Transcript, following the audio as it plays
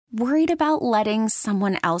Worried about letting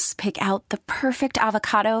someone else pick out the perfect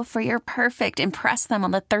avocado for your perfect impress them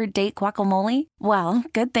on the third date guacamole? Well,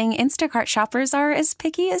 good thing Instacart shoppers are as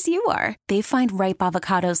picky as you are. They find ripe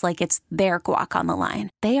avocados like it's their guac on the line.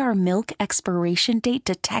 They are milk expiration date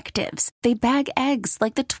detectives. They bag eggs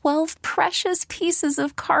like the 12 precious pieces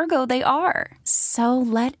of cargo they are. So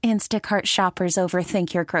let Instacart shoppers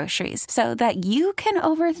overthink your groceries so that you can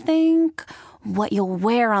overthink what you'll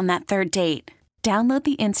wear on that third date. Download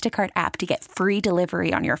the Instacart app to get free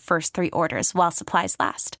delivery on your first 3 orders while supplies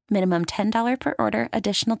last. Minimum $10 per order.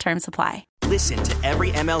 Additional terms apply. Listen to every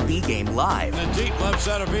MLB game live. In the deep left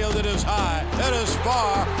center field, it is high, it is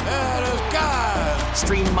far, it is God.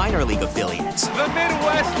 Stream minor league affiliates. The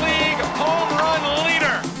Midwest League home run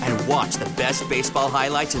leader. And watch the best baseball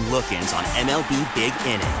highlights and look-ins on MLB Big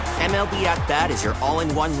Inning. MLB At Bat is your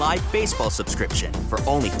all-in-one live baseball subscription for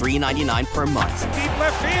only $3.99 per month. Deep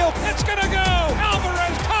left field, it's gonna go.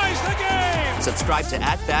 Alvarez ties the game. Subscribe to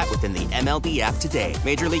At Bat within the MLB app today.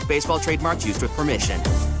 Major League Baseball trademarks used with permission.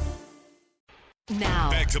 Now,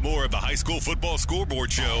 back to more of the High School Football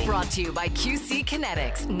Scoreboard Show. Brought to you by QC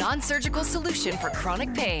Kinetics, non-surgical solution for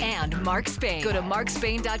chronic pain, and Mark Spain. Go to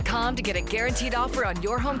markspain.com to get a guaranteed offer on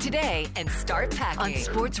your home today and start packing. On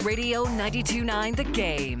Sports Radio 92.9 The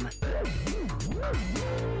Game.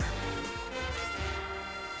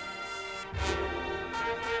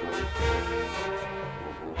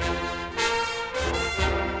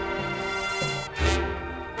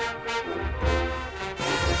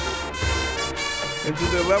 Into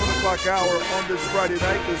the 11 o'clock hour on this Friday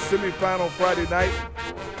night, the semifinal Friday night.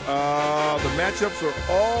 The matchups are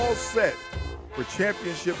all set for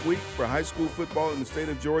championship week for high school football in the state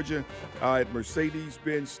of Georgia at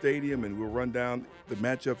Mercedes-Benz Stadium, and we'll run down the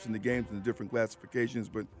matchups and the games in the different classifications,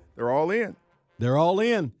 but they're all in. They're all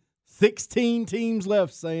in. 16 teams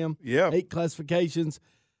left, Sam. Yeah. 8 classifications,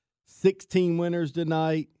 16 winners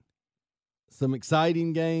tonight, some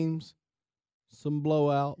exciting games. Some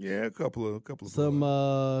blowout. Yeah, a couple of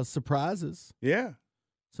some surprises. Yeah.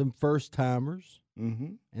 Some first timers.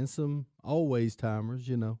 Mm-hmm. And some always timers,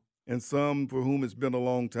 you know. And some for whom it's been a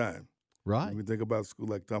long time. Right. When we think about a school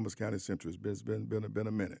like Thomas County Central, it's been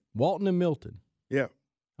a minute. Walton and Milton. Yeah.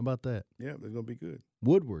 How about that? Yeah, they're gonna be good.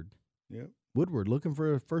 Woodward. Yeah. Woodward looking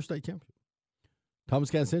for a first state championship. Thomas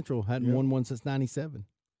County Central hadn't won one since 97.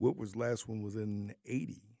 Woodward's last one was in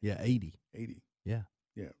 80. Yeah, 80. 80. Yeah.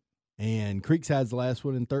 Yeah. And Creekside's the last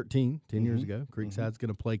one in 10 years ago. Creekside's going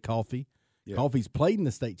to play Coffee. Yeah. Coffee's played in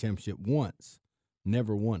the state championship once,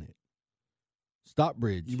 never won it.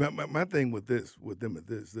 Stockbridge. My thing with them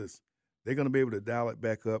is this. They're going to be able to dial it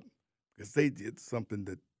back up because they did something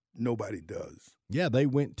that nobody does. Yeah, they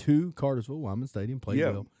went to Cartersville Wyman Stadium, played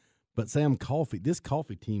well. But Sam, this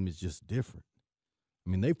Coffee team is just different. I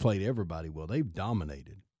mean, they've played everybody well. They've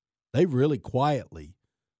dominated. They've really quietly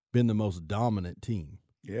been the most dominant team.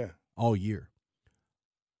 Yeah. All year.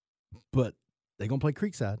 But they're going to play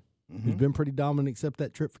Creekside, who's been pretty dominant except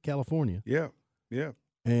that trip for California. Yeah, yeah.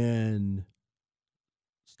 And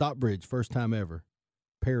Stockbridge, first time ever.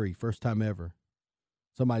 Perry, first time ever.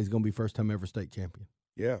 Somebody's going to be first time ever state champion.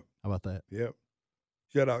 Yeah. How about that? Yeah.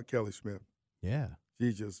 Shout out Kelly Smith. Yeah.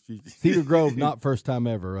 She Cedar Grove, not first time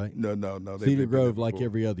ever, right? No. Cedar Grove like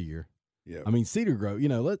every other year. Yeah. I mean, Cedar Grove,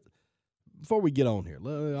 before we get on here,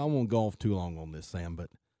 I won't go off too long on this, Sam, but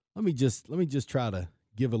let me just try to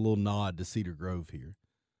give a little nod to Cedar Grove here.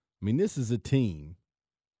 I mean, this is a team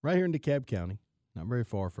right here in DeKalb County, not very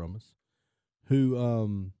far from us,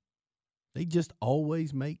 who they just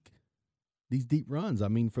always make these deep runs. I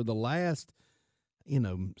mean, for the last,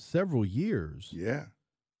 several years. Yeah.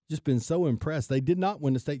 Just been so impressed. They did not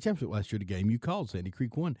win the state championship last year, the game you called. Sandy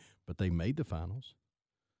Creek won, but they made the finals.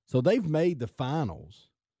 So they've made the finals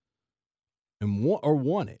and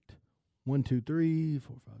won it. 1, 2, 3,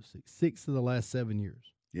 4, 5, 6 of the last 7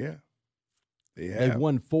 years. Yeah. They've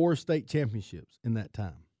won 4 state championships in that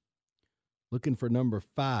time. Looking for number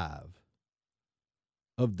 5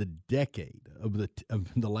 of the decade, of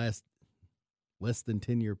the last less than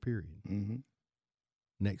 10-year period. Mm-hmm.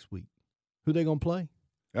 Next week. Who they going to play?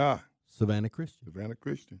 Savannah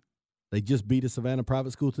Christian. They just beat a Savannah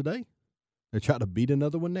private school today. They're trying to beat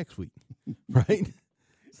another one next week, right?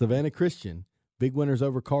 Savannah Christian. Big winners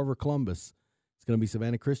over Carver Columbus. It's going to be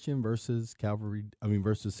Savannah Christian versus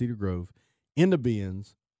versus Cedar Grove in the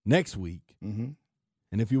Benz next week. Mm-hmm.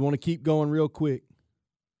 And if you want to keep going real quick,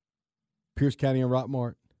 Pierce County and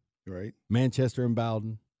Rockmart, right? Manchester and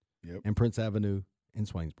Bowden, yep. And Prince Avenue and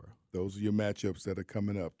Swainsboro. Those are your matchups that are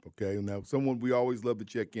coming up, okay? Now, someone we always love to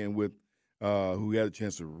check in with who had a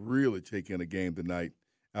chance to really take in a game tonight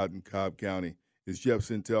out in Cobb County is Jeff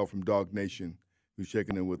Sentell from Dawgnation, who's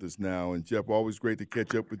checking in with us now. And, Jeff, always great to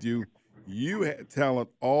catch up with you. You had talent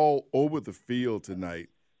all over the field tonight.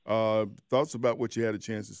 Thoughts about what you had a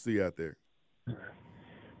chance to see out there?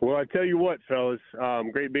 Well, I tell you what, fellas,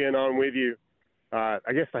 great being on with you. I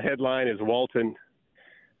guess the headline is Walton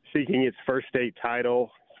seeking its first state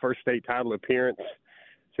title appearance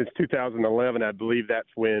since 2011. I believe that's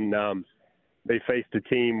when they faced a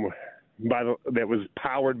team that was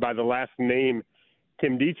powered by the last name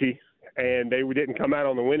Tim Dichie, and they didn't come out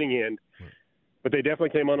on the winning end. But they definitely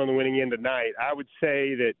came on the winning end tonight. I would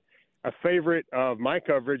say that a favorite of my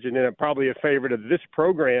coverage, and then probably a favorite of this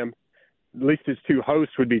program, at least his two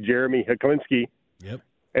hosts, would be Jeremy Heklinski. Yep.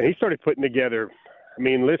 And he started putting together, I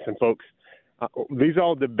mean, listen, folks, these are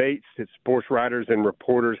all debates that sports writers and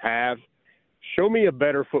reporters have. Show me a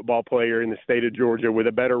better football player in the state of Georgia with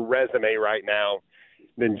a better resume right now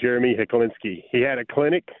than Jeremy Heklinski. He had a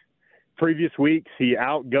clinic previous weeks. He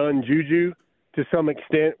outgunned Juju to some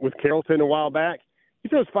extent with Carrollton a while back. He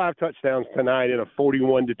throws 5 touchdowns tonight in a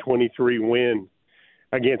 41-23 win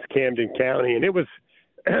against Camden County. And it was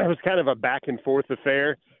kind of a back-and-forth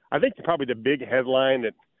affair. I think probably the big headline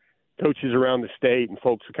that coaches around the state and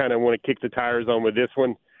folks who kind of want to kick the tires on with this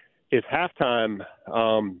one is halftime,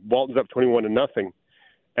 Walton's up 21-0,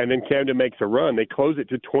 and then Camden makes a run. They close it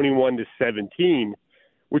to 21-17,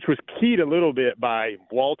 which was keyed a little bit by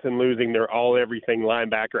Walton losing their all-everything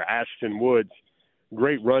linebacker, Ashton Woods.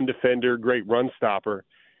 Great run defender, great run stopper.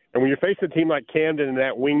 And when you're facing a team like Camden and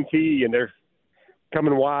that wing tee and they're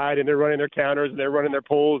coming wide and they're running their counters and they're running their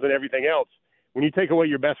pulls and everything else, when you take away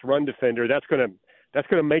your best run defender, that's gonna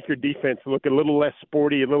make your defense look a little less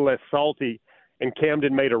sporty, a little less salty. And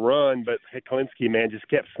Camden made a run, but Heklinski, man, just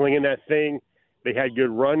kept slinging that thing. They had good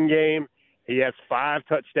run game. He has 5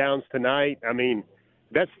 touchdowns tonight. I mean,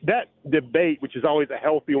 that debate, which is always a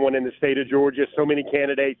healthy one in the state of Georgia, so many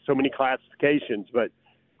candidates, so many classifications, but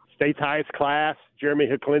state's highest class, Jeremy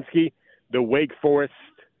Heklinski, the Wake Forest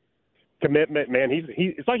commitment, man,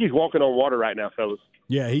 it's like he's walking on water right now, fellas.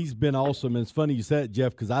 Yeah, he's been awesome. And it's funny you said it,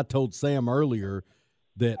 Jeff, because I told Sam earlier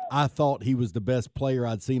that I thought he was the best player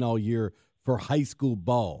I'd seen all year for high school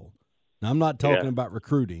ball. Now, I'm not talking about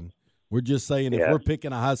recruiting. We're just saying if we're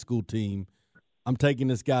picking a high school team, I'm taking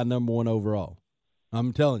this guy number 1 overall.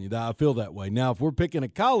 I'm telling you that I feel that way. Now, if we're picking a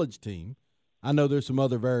college team, I know there's some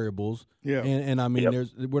other variables. Yeah. And I mean,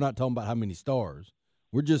 we're not talking about how many stars.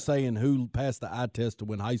 We're just saying who passed the eye test to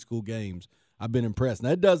win high school games. I've been impressed.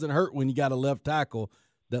 Now, it doesn't hurt when you got a left tackle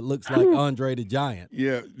that looks like Andre the Giant.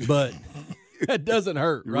 Yeah. But it doesn't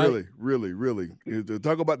hurt, right? Really.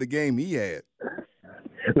 Talk about the game he had.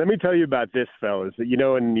 Let me tell you about this, fellas. You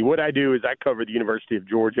know, and what I do is I cover the University of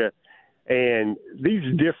Georgia. And these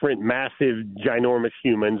different, massive, ginormous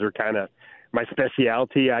humans are kind of my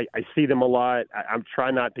specialty. I see them a lot. I'm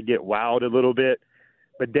trying not to get wowed a little bit.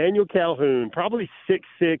 But Daniel Calhoun, probably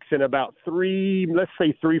 6'6" and about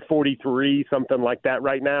 343, something like that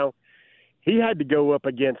right now. He had to go up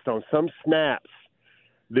against, on some snaps,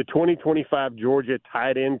 the 2025 Georgia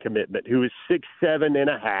tight end commitment, who is 6'7"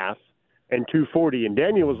 and a half and 240. And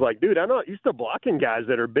Daniel was like, dude, I'm not used to blocking guys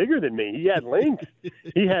that are bigger than me. He had length.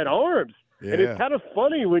 He had arms. Yeah. And it's kind of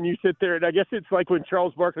funny when you sit there, and I guess it's like when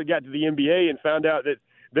Charles Barkley got to the NBA and found out that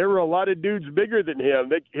there were a lot of dudes bigger than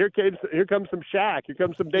him. Here comes some Shaq. Here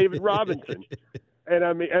comes some David Robinson. And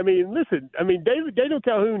I mean, listen, Daniel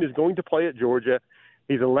Calhoun is going to play at Georgia.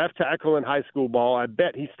 He's a left tackle in high school ball. I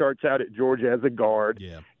bet he starts out at Georgia as a guard,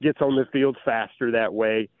 gets on the field faster that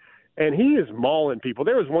way. And he is mauling people.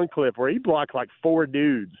 There was one clip where he blocked like 4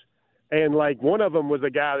 dudes. And like one of them was a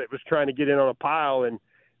guy that was trying to get in on a pile, and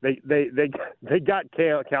they got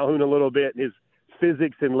Calhoun a little bit, and his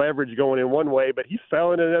physics and leverage going in one way, but he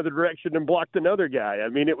fell in another direction and blocked another guy. I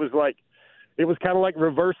mean, it was kind of like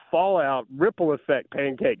reverse fallout, ripple effect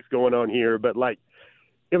pancakes going on here. But like,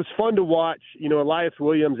 it was fun to watch. You know, Elias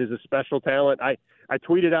Williams is a special talent. I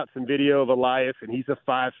tweeted out some video of Elias, and he's a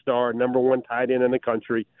 5-star, number 1 tight end in the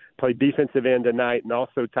country. Played defensive end tonight and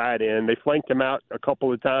also tight end. They flanked him out a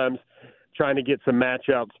couple of times trying to get some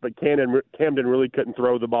matchups, but Camden really couldn't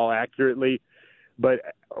throw the ball accurately. But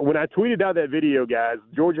when I tweeted out that video, guys,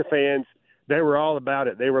 Georgia fans, they were all about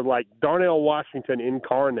it. They were like Darnell Washington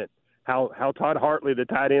incarnate, how Todd Hartley, the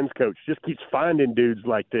tight ends coach, just keeps finding dudes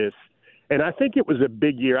like this. And I think it was a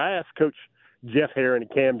big year. I asked Coach Jeff Herron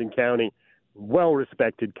at Camden County,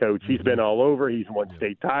 well-respected coach. He's been all over. He's won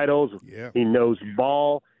state titles. Yeah. He knows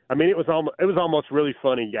ball. I mean, it was almost really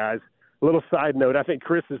funny, guys. A little side note, I think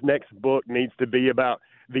Chris's next book needs to be about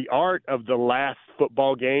the art of the last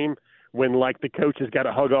football game when like the coach has got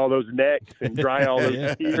to hug all those necks and dry all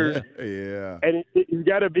those tears. Yeah. And he's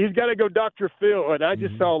got to go Dr. Phil. And I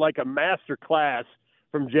just saw like a master class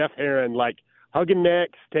from Jeff Herron, like hugging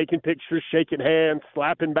necks, taking pictures, shaking hands,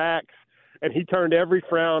 slapping backs. And he turned every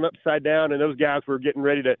frown upside down, and those guys were getting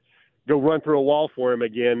ready to go run through a wall for him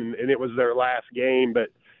again, and it was their last game. But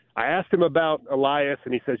I asked him about Elias,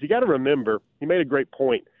 and he says, you got to remember, he made a great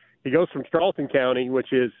point. He goes from Charlton County,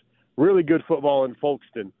 which is really good football in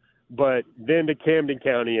Folkestone, but then to Camden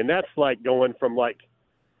County, and that's like going from a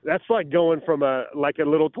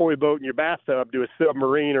little toy boat in your bathtub to a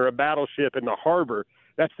submarine or a battleship in the harbor.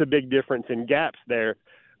 That's the big difference in gaps there.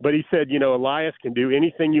 But he said, Elias can do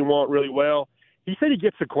anything you want really well. He said he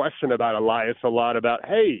gets a question about Elias a lot about,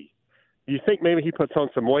 hey, you think maybe he puts on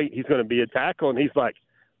some weight, he's going to be a tackle? And he's like,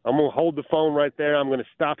 I'm going to hold the phone right there. I'm going to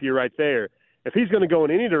stop you right there. If he's going to go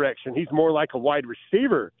in any direction, he's more like a wide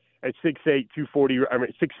receiver at 6'8", 240,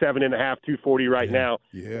 6'7.5", 240 now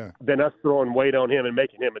than us throwing weight on him and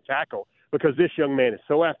making him a tackle, because this young man is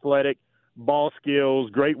so athletic, ball skills,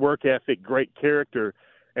 great work ethic, great character.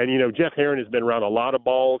 And, Jeff Herron has been around a lot of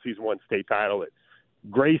balls. He's won state title at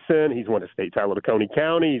Grayson. He's won a state title at Coney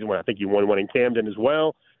County. I think he won one in Camden as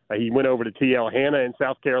well. He went over to T.L. Hanna in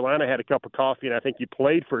South Carolina, had a cup of coffee, and I think he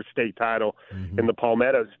played for a state title in the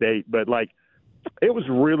Palmetto State. But, it was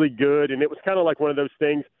really good, and it was kind of like one of those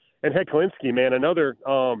things. And Hecklinski, man, another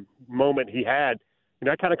moment he had,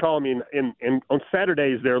 I kind of call him on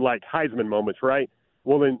Saturdays they're like Heisman moments, right?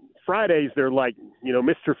 Well, then Fridays they're like,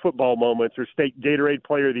 Mr. Football moments or State Gatorade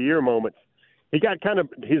Player of the Year moments. He got kind of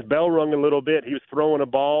his bell rung a little bit. He was throwing a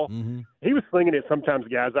ball. He was slinging it sometimes,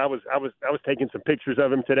 guys. I was taking some pictures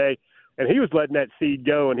of him today, and he was letting that seed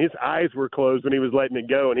go, and his eyes were closed when he was letting it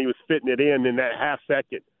go, and he was fitting it in that half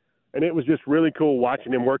second. And it was just really cool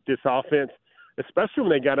watching him work this offense, especially when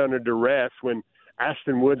they got under duress. When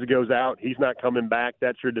Ashton Woods goes out, he's not coming back.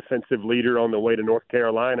 That's your defensive leader on the way to North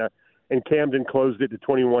Carolina. And Camden closed it to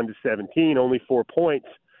 21-17, only 4 points.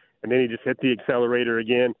 And then he just hit the accelerator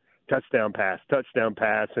again, touchdown pass.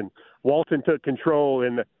 And Walton took control.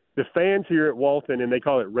 And the fans here at Walton, and they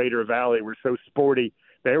call it Raider Valley, were so sporty.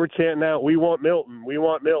 They were chanting out, "We want Milton, we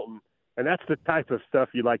want Milton." And that's the type of stuff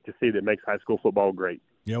you like to see that makes high school football great.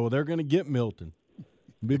 Yeah, well, they're going to get Milton.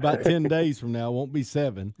 It'll be about 10 days from now. It won't be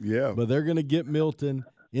 7. Yeah. But they're going to get Milton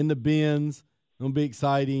in the bins. It'll be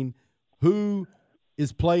exciting. Who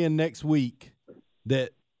is playing next week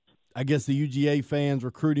that I guess the UGA fans,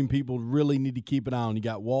 recruiting people, really need to keep an eye on? You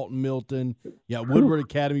got Walton, Milton. You got Woodward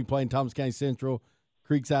Academy playing Thomas County Central,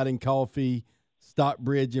 Creekside and Coffee,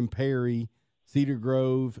 Stockbridge and Perry, Cedar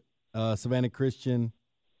Grove, Savannah Christian,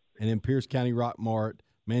 and then Pierce County Rockmart,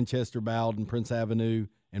 Manchester Bowden, Prince Avenue,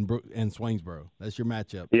 and Swainsboro. That's your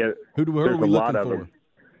matchup. Yeah, who are we looking for?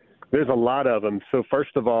 There's a lot of them. So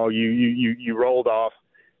first of all, you rolled off,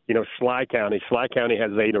 Schley County. Schley County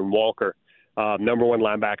has Aiden Walker, number one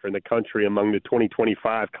linebacker in the country among the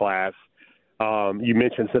 2025 class. You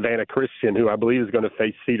mentioned Savannah Christian, who I believe is going to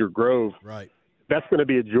face Cedar Grove. Right. That's going to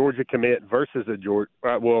be a Georgia commit versus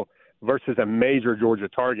a major Georgia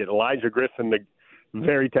target. Elijah Griffin, the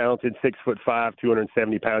very talented 6'5",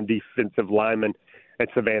 270-pound defensive lineman at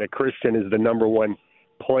Savannah Christian, is the number one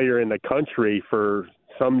player in the country for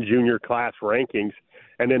some junior class rankings.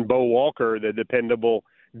 And then Bo Walker, the dependable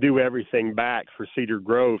do-everything back for Cedar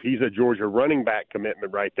Grove. He's a Georgia running back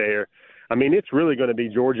commitment right there. I mean, it's really going to be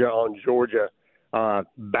Georgia on Georgia.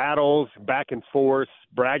 Battles, back and forth,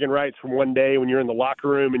 bragging rights from one day when you're in the locker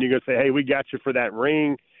room and you're going to say, hey, we got you for that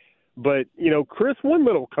ring. But, Chris, one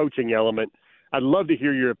little coaching element, I'd love to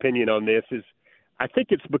hear your opinion on this, is I think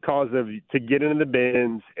it's because of to get into the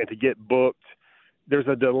bins and to get booked, there's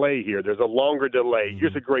a delay here. There's a longer delay.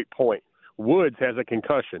 Here's a great point. Woods has a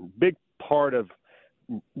concussion, big part of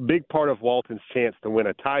Walton's chance to win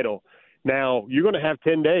a title. Now, you're going to have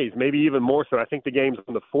 10 days, maybe even more so. I think the game's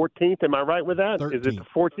on the 14th. Am I right with that? 13th. Is it the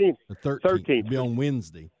 14th? The 13th. It'll be on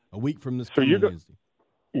Wednesday, a week from this Wednesday.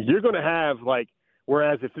 You're going to have,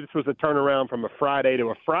 whereas if this was a turnaround from a Friday to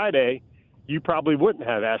a Friday, you probably wouldn't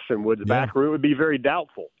have Ashton Woods back, or it would be very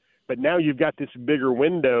doubtful. But now you've got this bigger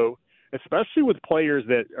window, especially with players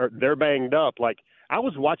they're banged up. I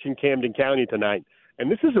was watching Camden County tonight,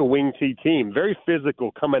 and this is a wing T team, very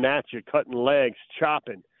physical, coming at you, cutting legs,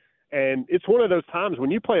 chopping. And it's one of those times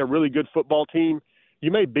when you play a really good football team, you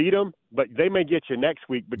may beat them, but they may get you next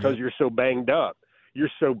week because you're so banged up.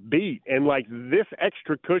 You're so beat. And this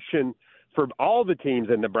extra cushion for all the teams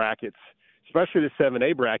in the brackets, especially the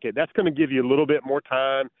 7A bracket, that's going to give you a little bit more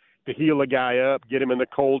time to heal a guy up, get him in the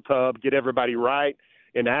cold tub, get everybody right.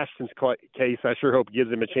 In Ashton's case, I sure hope it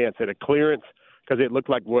gives him a chance at a clearance, because it looked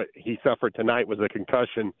like what he suffered tonight was a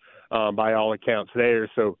concussion by all accounts there.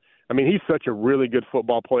 So, I mean, he's such a really good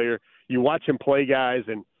football player. You watch him play, guys,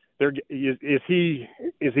 and is he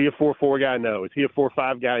a 4-4 guy? No. Is he a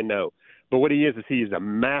 4-5 guy? No. But what he is a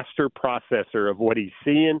master processor of what he's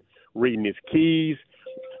seeing, reading his keys,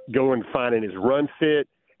 going finding his run fit,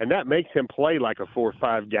 and that makes him play like a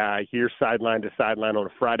 4-5 guy here, sideline to sideline on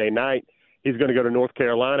a Friday night. He's going to go to North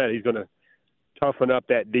Carolina. He's going to toughen up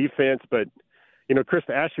that defense. But, Chris,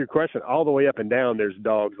 to ask your question, all the way up and down, there's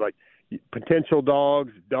dogs, like potential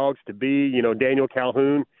dogs to be. Daniel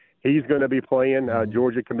Calhoun, he's going to be playing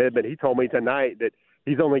Georgia commitment. He told me tonight that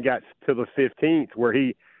he's only got to the 15th where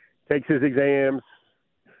he takes his exams,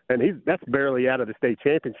 and that's barely out of the state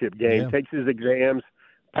championship game. Takes his exams,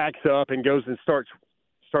 packs up, and goes and starts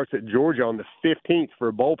at Georgia on the 15th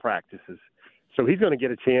for bowl practices. So he's going to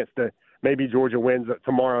get a chance to maybe Georgia wins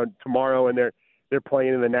tomorrow, and they're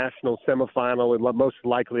playing in the national semifinal, and most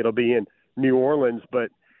likely it'll be in New Orleans.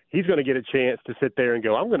 But he's going to get a chance to sit there and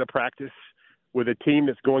go, I'm going to practice with a team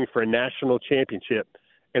that's going for a national championship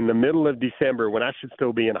in the middle of December when I should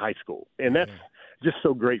still be in high school. And that's just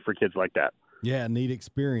so great for kids like that. Yeah, neat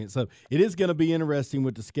experience. So it is going to be interesting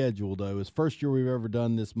with the schedule, though. It's first year we've ever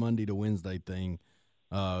done this Monday to Wednesday thing.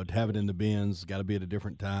 To have it in the bins, got to be at a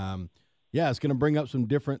different time. Yeah, it's going to bring up some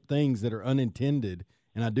different things that are unintended,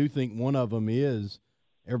 and I do think one of them is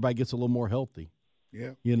everybody gets a little more healthy.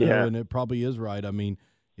 Yeah. And it probably is right. I mean,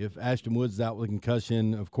 if Ashton Woods is out with a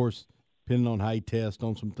concussion, of course, depending on how he tests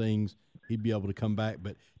on some things, he'd be able to come back.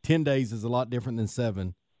 But 10 days is a lot different than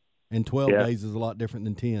 7. And 12 days is a lot different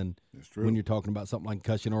than 10. That's true. When you're talking about something like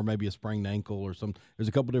concussion or maybe a sprained ankle or some. There's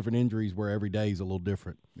a couple different injuries where every day is a little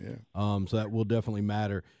different. Yeah. So that will definitely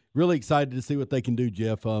matter. Really excited to see what they can do,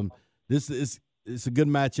 Jeff. It's a good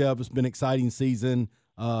matchup. It's been an exciting season.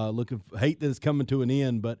 Hate that it's coming to an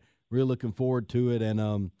end, but really looking forward to it.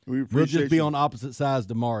 And we'll just be on opposite sides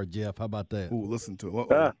tomorrow, Jeff. How about that? Ooh, listen to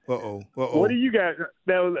it. What do you guys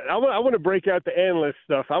now? I want to break out the analyst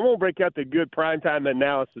stuff. I want to break out the good primetime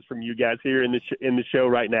analysis from you guys here in the show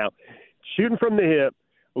right now. Shooting from the hip,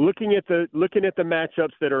 looking at the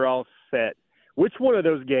matchups that are all set. Which one of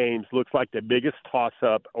those games looks like the biggest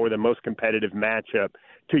toss-up or the most competitive matchup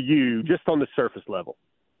to you, just on the surface level?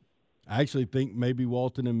 I actually think maybe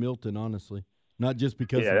Walton and Milton, honestly. Not just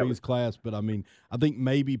because of B's class, but, I mean, I think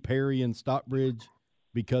maybe Perry and Stockbridge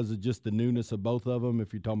because of just the newness of both of them,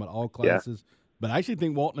 if you're talking about all classes. Yeah. But I actually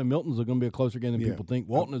think Walton and Milton's are going to be a closer game than people think.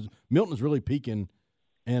 Milton is really peaking,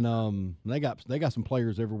 and they got some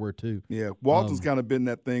players everywhere too. Yeah, Walton's kind of been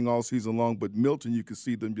that thing all season long, but Milton, you can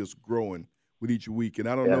see them just growing with each week. And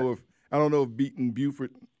I don't know if beating Buford,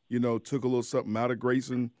 took a little something out of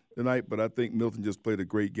Grayson tonight, but I think Milton just played a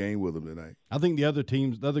great game with him tonight. I think the other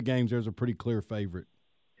games, there's a pretty clear favorite.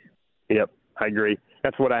 Yep, I agree.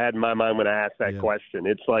 That's what I had in my mind when I asked that question.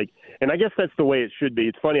 It's like, and I guess that's the way it should be.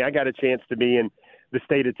 It's funny, I got a chance to be in the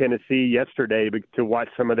state of Tennessee yesterday to watch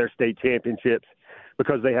some of their state championships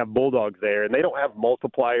because they have Bulldogs there, and they don't have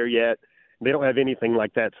multiplier yet. They don't have anything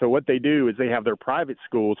like that. So what they do is they have their private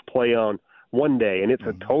schools play on one day, and it's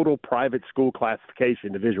a total private school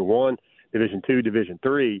classification, Division I, Division II, Division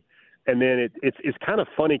III. And then it's kind of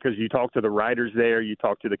funny because you talk to the writers there, you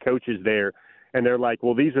talk to the coaches there, and they're like,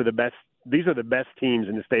 well, these are the best teams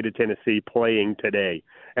in the state of Tennessee playing today.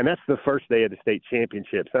 And that's the first day of the state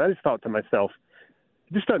championships. And I just thought to myself,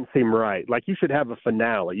 it just doesn't seem right. Like, you should have a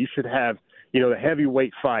finale. You should have, the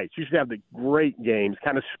heavyweight fights. You should have the great games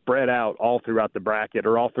kind of spread out all throughout the bracket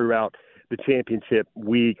or all throughout the championship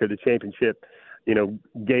week or the championship,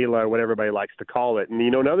 gala or whatever everybody likes to call it. And,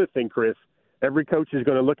 another thing, Chris, every coach is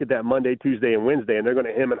going to look at that Monday, Tuesday, and Wednesday, and they're going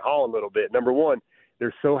to hem and haw a little bit. Number one,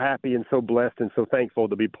 they're so happy and so blessed and so thankful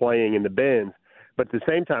to be playing in the Benz. But at the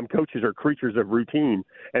same time, coaches are creatures of routine,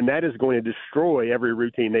 and that is going to destroy every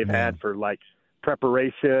routine they've had for,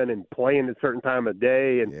 preparation and playing at a certain time of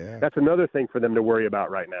day, and that's another thing for them to worry about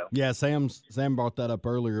right now. Yeah, Sam brought that up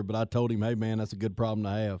earlier, but I told him, hey, man, that's a good problem to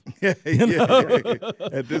have.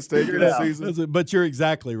 At this stage of the season. But you're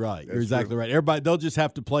exactly right. You're exactly right. Everybody, they'll just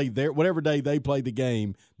have to play whatever day they play the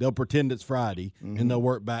game, they'll pretend it's Friday, and they'll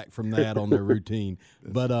work back from that on their routine.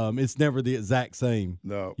 But it's never the exact same.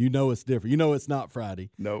 No. It's different. It's not Friday.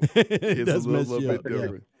 No. It does mess you up.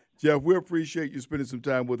 Different. Jeff, we appreciate you spending some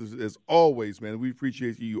time with us as always, man. We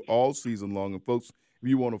appreciate you all season long. And, folks, if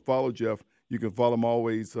you want to follow Jeff, you can follow him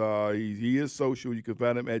always. He is social. You can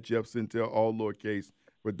find him at Jeff Sentell, all lowercase,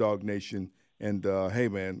 for Dawgnation. And, hey,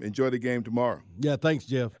 man, enjoy the game tomorrow. Yeah, thanks,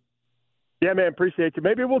 Jeff. Yeah, man, appreciate you.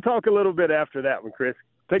 Maybe we'll talk a little bit after that one, Chris.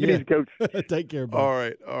 Take it easy, Coach. Take care, bud. All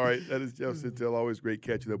right. That is Jeff Sentell. Always great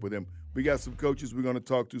catching up with him. We got some coaches we're going to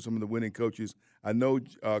talk to, some of the winning coaches. I know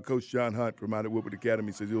Coach John Hunt from out at Woodward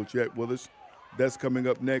Academy says he'll chat with us. That's coming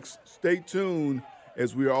up next. Stay tuned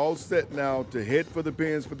as we are all set now to head for the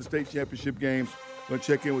Pens for the state championship games. We're going to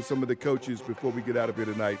check in with some of the coaches before we get out of here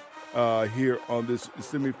tonight here on this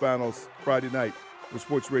semifinals Friday night with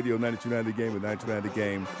Sports Radio 92.9 The Game and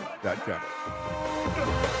 92.9thegame.com.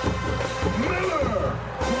 Miller,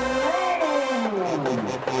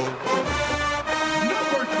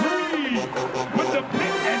 number 3 with the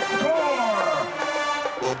pick and score.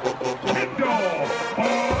 Kendall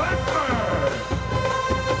Blackburn.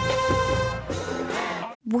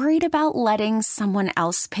 Worried about letting someone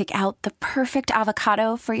else pick out the perfect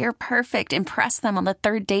avocado for your perfect impress them on the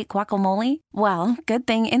third date guacamole? Well, good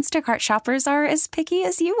thing Instacart shoppers are as picky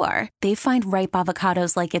as you are. They find ripe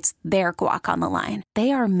avocados like it's their guac on the line.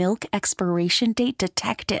 They are milk expiration date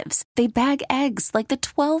detectives. They bag eggs like the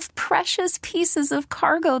 12 precious pieces of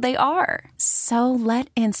cargo they are. So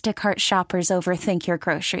let Instacart shoppers overthink your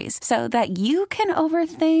groceries so that you can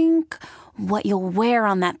overthink what you'll wear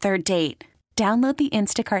on that third date. Download the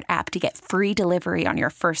Instacart app to get free delivery on your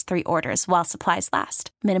first 3 orders while supplies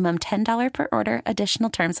last. Minimum $10 per order.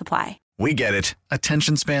 Additional terms apply. We get it.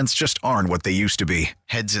 Attention spans just aren't what they used to be.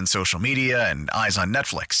 Heads in social media and eyes on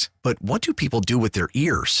Netflix. But what do people do with their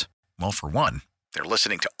ears? Well, for one, they're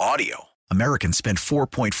listening to audio. Americans spend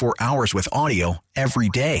 4.4 hours with audio every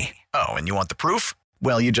day. Oh, and you want the proof?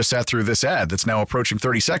 Well, you just sat through this ad that's now approaching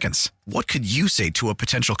 30 seconds. What could you say to a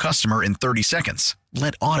potential customer in 30 seconds?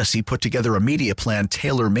 Let Odyssey put together a media plan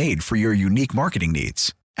tailor-made for your unique marketing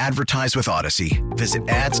needs. Advertise with Odyssey. Visit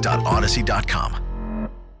ads.odyssey.com.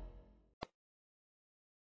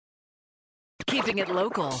 Keeping it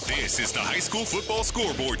local. This is the High School Football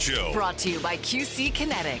Scoreboard Show. Brought to you by QC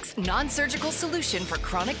Kinetics, non-surgical solution for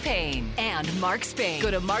chronic pain. And Mark Spain.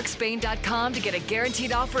 Go to markspain.com to get a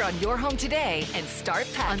guaranteed offer on your home today and start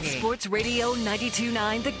packing. On Sports Radio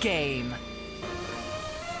 92.9 The Game.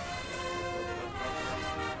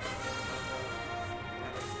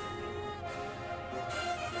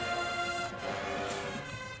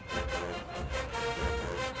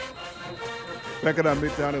 Back at our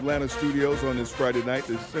Midtown Atlanta studios on this Friday night,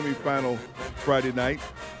 the semifinal Friday night.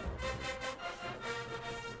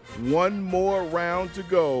 One more round to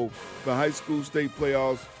go. The high school state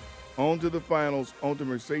playoffs, on to the finals, on to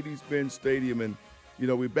Mercedes-Benz Stadium. And, you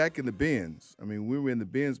know, we're back in the Benz. I mean, we were in the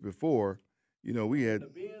Benz before. You know, we had – the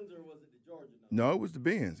Benz or was it the Georgia? No, it was the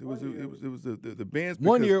Benz. It was the Benz.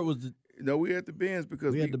 One year it was the – no, we had the Benz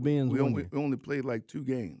because we had the Benz. We only played like 2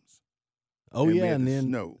 games. Oh, and yeah, and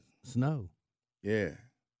then snow. Yeah.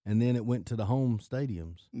 And then it went to the home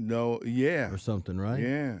stadiums. No, yeah. Or something, right?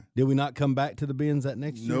 Yeah. Did we not come back to the Benz that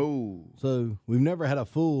next year? No. So we've never had a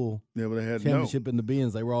full championship in the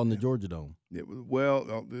Benz. They were all in the Georgia Dome. Yeah, well,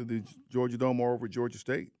 the Georgia Dome are over at Georgia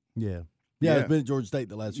State. Yeah. It's been at Georgia State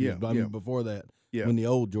the last few years, but I mean before that, in the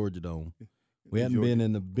old Georgia Dome. We hadn't been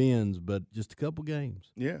in the Benz, but just a couple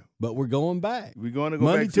games. Yeah. But we're going back. We're going to go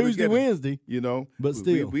Monday, back. Tuesday, Wednesday. You know. But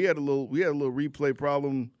still. We had a little replay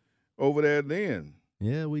problem over there then.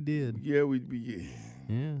 Yeah, we did. Yeah,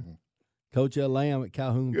 Yeah. Coach L. Lamb at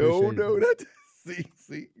Calhoun. Oh, no. See,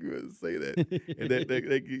 you going to say that. And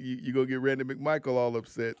you're going to get Randy McMichael all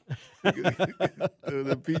upset.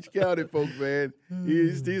 The Peach County folks, man,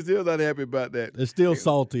 he's still not happy about that. They're still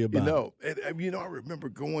salty about it. And, I remember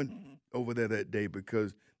going over there that day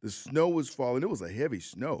because the snow was falling. It was a heavy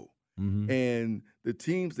snow. Mm-hmm. And the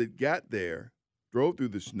teams that got there, drove through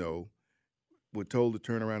the snow, were told to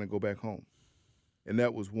turn around and go back home. And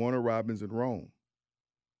that was Warner Robins and Rome.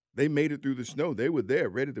 They made it through the snow. They were there,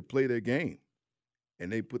 ready to play their game. And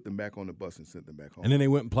they put them back on the bus and sent them back home. And then they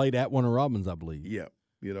went and played at Warner Robins, I believe. Yeah,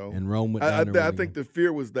 And Rome went down there. I think the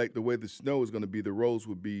fear was like the way the snow was going to be, the roads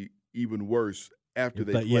would be even worse after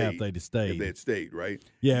they played. Yeah, if they'd stayed. If they had stayed, right?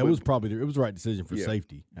 Yeah, it was probably the right decision for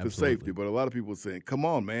safety. For safety. But a lot of people were saying, come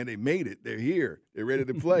on, man, they made it. They're here. They're ready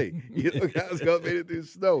to play. Guys made it through the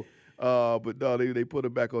snow. But no, they put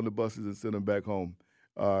them back on the buses and sent them back home.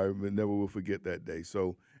 But never will forget that day.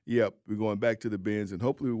 So, we're going back to the Benz, and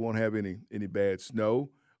hopefully we won't have any bad snow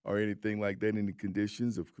or anything like that, any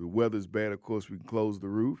conditions. If the weather's bad, of course, we can close the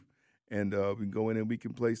roof, and we can go in and we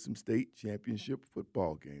can play some state championship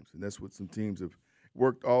football games. And that's what some teams have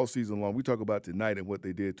worked all season long. We talk about tonight and what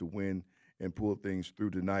they did to win and pull things through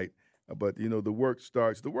tonight. But, the work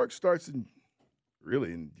starts. The work starts in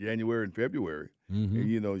January and February.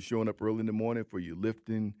 Mm-hmm. And, showing up early in the morning for your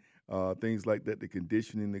lifting, things like that, the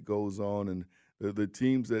conditioning that goes on, and the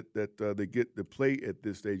teams that they get to play at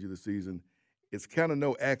this stage of the season, it's kind of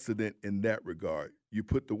no accident in that regard. You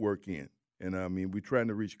put the work in. And, I mean, we're trying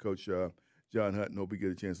to reach Coach John Hutton. Hope we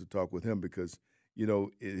get a chance to talk with him because, you know,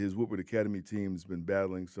 his Woodward Academy team has been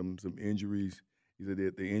battling some injuries. He said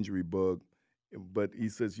the injury bug. But he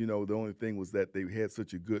says, you know, the only thing was that they had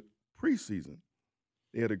such a good preseason.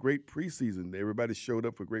 They had a great preseason. Everybody showed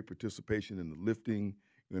up for great participation in the lifting,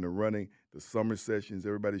 in the running, the summer sessions.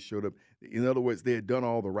 Everybody showed up. In other words, they had done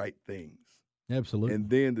all the right things. Absolutely. And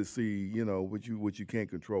then to see, you know, what you can't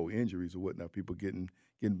control, injuries or whatnot, people getting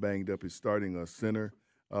banged up. His starting center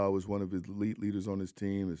was one of his leaders on his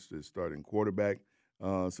team. His starting quarterback.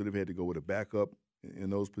 So they've had to go with a backup in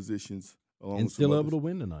those positions. And still able to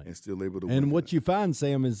win tonight. And still able to win. And what you find,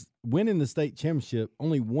 Sam, is winning the state championship,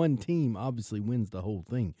 only one team obviously wins the whole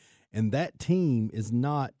thing. And that team is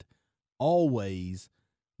not always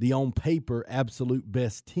the on paper absolute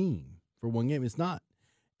best team for one game. It's not.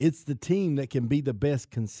 It's the team that can be the best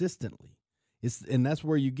consistently. And that's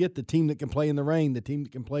where you get the team that can play in the rain, the team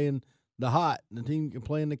that can play in the hot, the team that can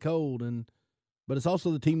play in the cold. But it's also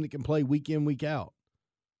the team that can play week in, week out.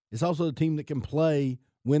 It's also the team that can play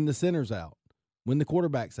when the center's out, when the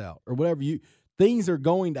quarterback's out, or whatever. Things are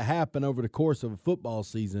going to happen over the course of a football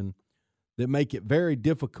season that make it very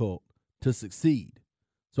difficult to succeed.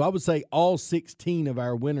 So I would say all 16 of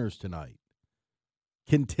our winners tonight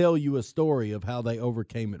can tell you a story of how they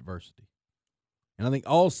overcame adversity. And I think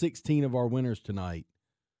all 16 of our winners tonight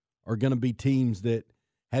are going to be teams that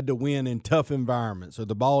had to win in tough environments or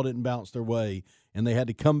the ball didn't bounce their way and they had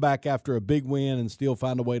to come back after a big win and still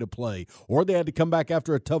find a way to play. Or they had to come back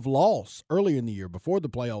after a tough loss earlier in the year before the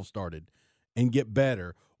playoffs started and get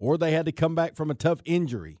better. Or they had to come back from a tough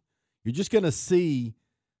injury. You're just going to see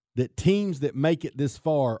that teams that make it this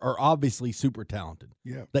far are obviously super talented.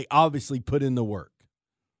 Yeah. They obviously put in the work.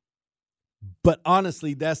 But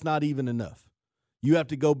honestly, that's not even enough. You have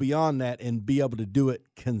to go beyond that and be able to do it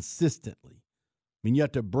consistently. I mean, you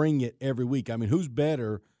have to bring it every week. I mean, who's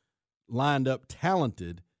better lined up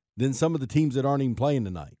talented than some of the teams that aren't even playing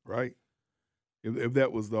tonight? Right. If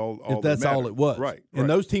that was all if that's all it was. Right. And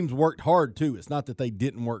those teams worked hard, too. It's not that they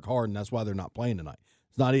didn't work hard and that's why they're not playing tonight.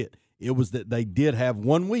 It's not it. It was that they did have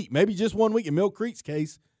 1 week, maybe just 1 week. In Mill Creek's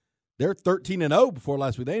case, they're 13-0 before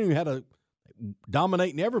last week. They didn't even have a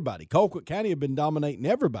dominating everybody. Colquitt County had been dominating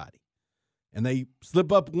everybody. And they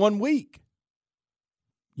slip up 1 week.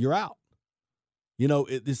 You're out. You know,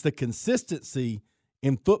 it's the consistency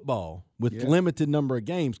in football with limited number of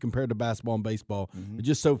games compared to basketball and baseball, but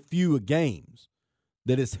just so few games,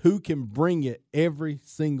 that it's who can bring it every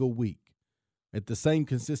single week at the same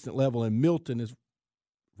consistent level. And Milton is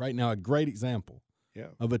right now a great example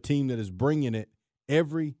of a team that is bringing it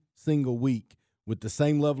every single week with the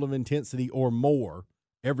same level of intensity or more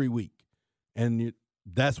every week. And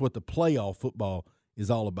that's what the playoff football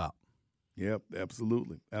is all about. Yep,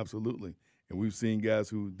 absolutely, absolutely. And we've seen guys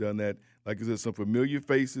who've done that. Like I said, some familiar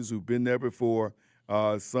faces who've been there before,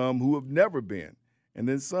 some who have never been, and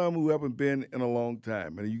then some who haven't been in a long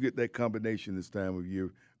time. And you get that combination this time of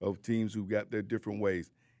year of teams who got their different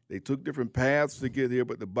ways. They took different paths to get here,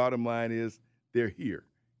 but the bottom line is they're here.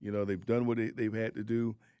 You know, they've done what they've had to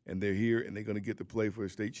do, and they're here, and they're going to get to play for a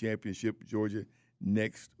state championship, Georgia,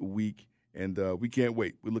 next week. And we can't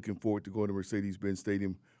wait. We're looking forward to going to Mercedes-Benz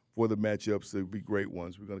Stadium for the matchups. They'll be great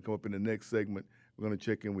ones. We're going to come up in the next segment. We're going to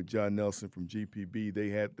check in with John Nelson from GPB. They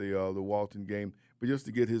had the Walton game, but just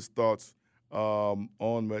to get his thoughts on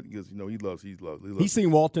that, because you know he loves. He's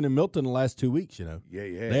seen Walton and Milton the last 2 weeks. You know, yeah,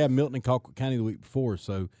 he has. They had Milton and Colquitt County the week before,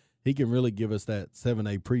 so he can really give us that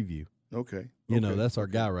 7A preview. Okay, you know that's our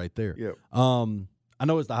guy right there. Yeah. I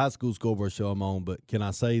know it's the high school scoreboard show I'm on, but can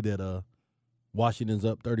I say that Washington's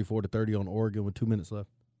up 34-30 on Oregon with 2 minutes left?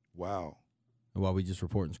 Wow. While we just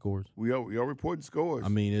reporting scores, we are reporting scores. I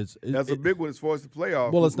mean, that's a big one as far as the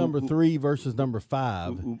playoff. Well, it's number 3 versus number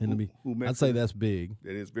 5. I'd say that's big.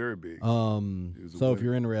 That is very big. So if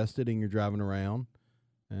you're interested and you're driving around,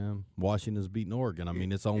 Washington's beating Oregon. I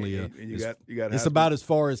mean, it's only it's about as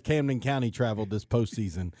far as Camden County traveled this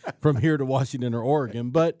postseason from here to Washington or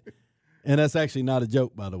Oregon. And that's actually not a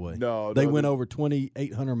joke, by the way. No, they went over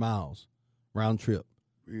 2,800 miles round trip.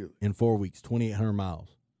 Really? In 4 weeks, 2,800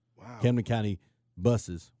 miles. Wow. Camden County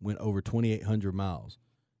buses went over 2,800 miles.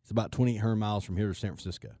 It's about 2,800 miles from here to San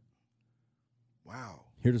Francisco. Wow.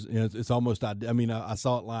 It's almost. I mean, I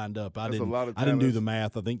saw it lined up. I didn't do the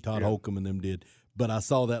math. I think Todd Holcomb and them did, but I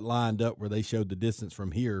saw that lined up where they showed the distance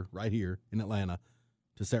from here, right here in Atlanta,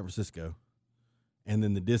 to San Francisco, and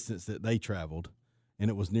then the distance that they traveled,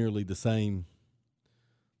 and it was nearly the same.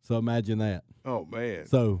 So imagine that. Oh man.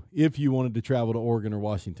 So if you wanted to travel to Oregon or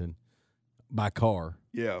Washington, by car,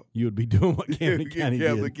 you would be doing what Camden County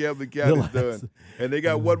did. Camden County's done. And they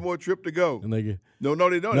got one more trip to go. And they get, no,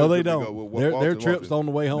 they don't. No, they don't. Their trip's on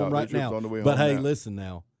the way home right now. But, hey, listen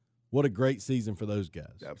now. What a great season for those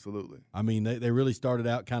guys. Absolutely. I mean, they really started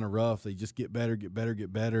out kind of rough. They just get better.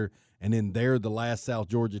 And then they're the last South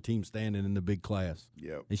Georgia team standing in the big class.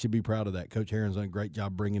 Yeah. They should be proud of that. Coach Herron's done a great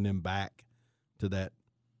job bringing them back to that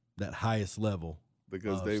highest level.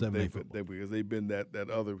 Because they've been that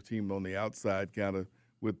other team on the outside kind of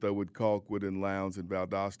with Colquitt and Lowndes and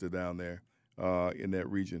Valdosta down there in that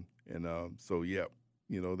region. And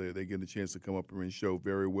they get a chance to come up and show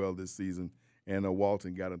very well this season. And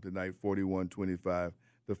Walton got them tonight, 41-25,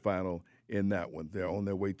 the final in that one. They're on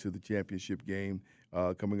their way to the championship game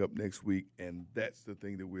coming up next week, and that's the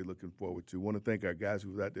thing that we're looking forward to. I want to thank our guys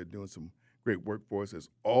who was out there doing some great work for us, as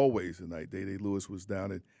always, tonight. Day Lewis was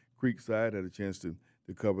down at Creekside, had a chance to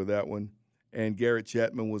cover that one. And Garrett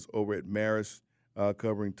Chapman was over at Marist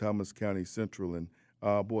covering Thomas County Central. And,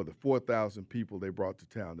 the 4,000 people they brought to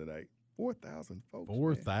town tonight. 4,000 folks.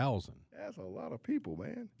 4,000. That's a lot of people,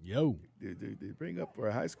 man. Yo. They bring up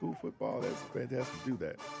for high school football. That's fantastic to do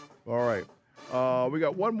that. All right. We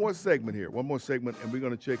got one more segment here. And we're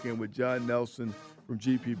going to check in with John Nelson from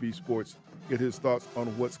GPB Sports, get his thoughts on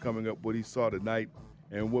what's coming up, what he saw tonight,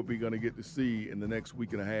 and what we're going to get to see in the next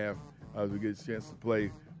week and a half as we get a chance to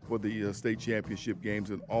play for the state championship games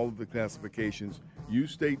and all of the classifications. You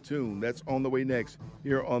stay tuned. That's on the way next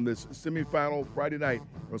here on this semifinal Friday night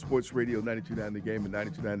on Sports Radio 92.9 The Game and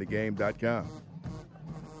 92.9thegame.com.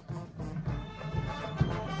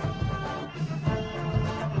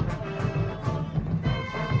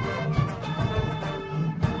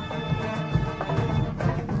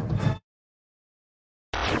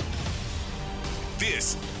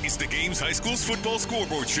 This is the Game's High School's Football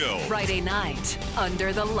Scoreboard Show. Friday night,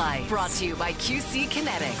 Under the Lights. Brought to you by QC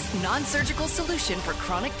Kinetics, non-surgical solution for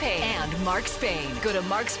chronic pain. And Mark Spain. Go to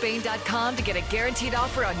markspain.com to get a guaranteed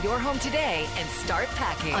offer on your home today and start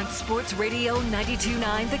packing. On Sports Radio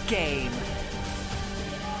 92.9 The Game.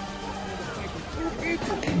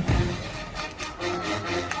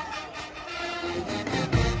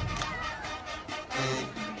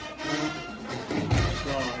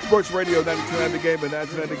 Sports Radio 92.9 The Game and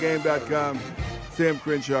 92.9thegame.com. Sam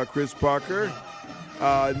Crenshaw, Chris Parker.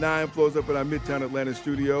 9 flows up in our Midtown Atlanta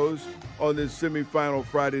studios on this semifinal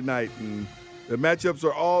Friday night. And the matchups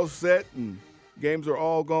are all set and games are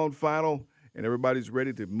all gone final. And everybody's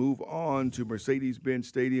ready to move on to Mercedes-Benz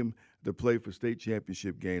Stadium to play for state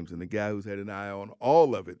championship games. And the guy who's had an eye on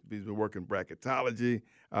all of it, he's been working bracketology.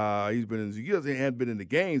 He hasn't been in the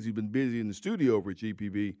games. He's been busy in the studio over at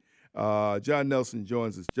GPB. John Nelson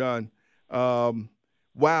joins us. John,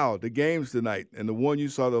 wow, the games tonight and the one you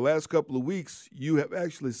saw the last couple of weeks, you have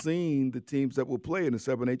actually seen the teams that will play in the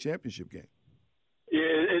 7A championship game. Yeah,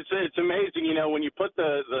 it's amazing, when you put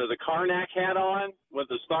the Karnak hat on with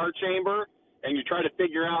the Star Chamber and you try to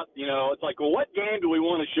figure out, it's like, well, what game do we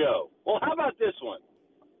want to show? Well, how about this one?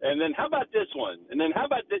 And then how about this one? And then how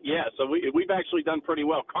about this? Yeah, so we've actually done pretty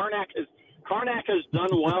well. Karnak has done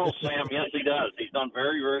well, Sam. Yes, he does. He's done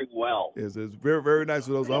very, very well. Yes, it's very, very nice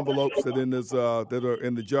with those envelopes that that are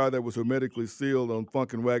in the jar that was hermetically sealed on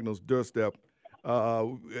Funk and Wagnall's doorstep.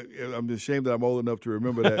 I'm ashamed that I'm old enough to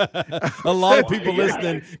remember that. A lot of people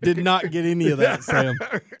listening did not get any of that, Sam.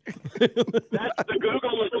 That's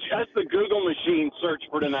the Google machine search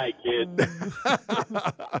for tonight, kid.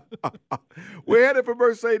 We're headed for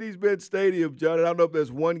Mercedes-Benz Stadium, John. And I don't know if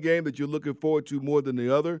there's one game that you're looking forward to more than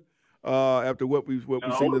the other. After what we've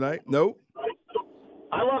seen tonight? No?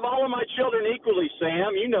 I love all of my children equally,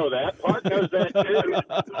 Sam. You know that. Park knows that, too.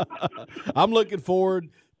 I'm looking forward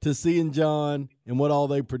to seeing John and what all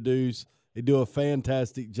they produce. They do a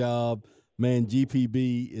fantastic job. Man,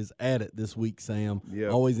 GPB is at it this week, Sam. Yeah.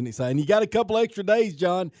 Always an exciting. You got a couple extra days,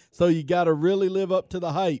 John, so you got to really live up to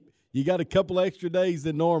the hype. You got a couple extra days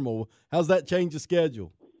than normal. How's that change the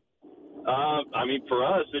schedule? For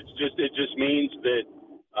us, it just means that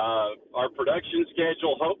our production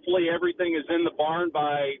schedule, hopefully everything is in the barn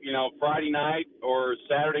by, Friday night or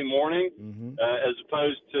Saturday morning, as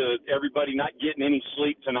opposed to everybody not getting any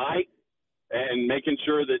sleep tonight, and making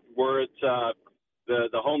sure that we're at the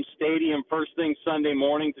home stadium first thing Sunday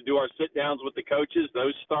morning to do our sit-downs with the coaches.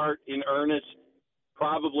 Those start in earnest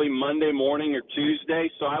probably Monday morning or Tuesday,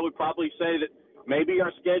 so I would probably say that maybe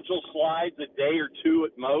our schedule slides a day or two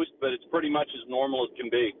at most, but it's pretty much as normal as can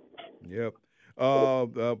be. Yep.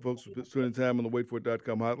 Folks, spending time on the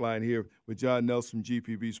waitforit.com hotline here with John Nelson,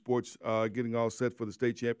 GPB Sports, getting all set for the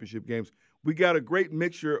state championship games. We got a great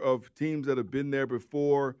mixture of teams that have been there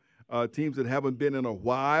before, teams that haven't been in a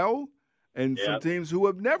while, and some teams who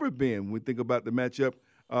have never been. When we think about the matchup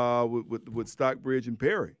with Stockbridge and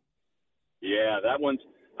Perry. Yeah, that one's.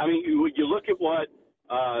 I mean, you look at what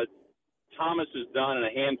Thomas has done in a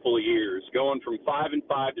handful of years, going from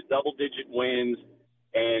 5-5 to double-digit wins,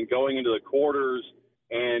 and going into the quarters.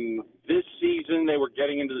 And this season, they were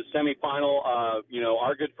getting into the semifinal.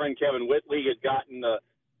 Our good friend Kevin Whitley had gotten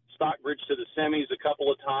Stockbridge to the semis a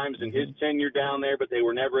couple of times in his tenure down there, but they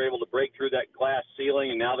were never able to break through that glass ceiling,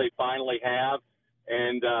 and now they finally have.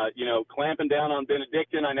 And, clamping down on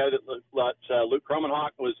Benedictine, I know that Luke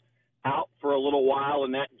Kromenhoek was out for a little while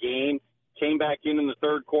in that game, came back in the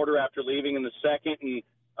third quarter after leaving in the second, and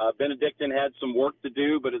Benedictine had some work to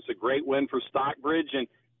do, but it's a great win for Stockbridge. And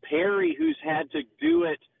Perry, who's had to do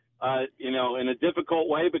it, in a difficult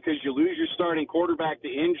way because you lose your starting quarterback to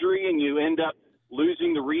injury and you end up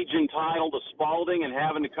losing the region title to Spalding and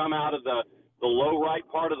having to come out of the low right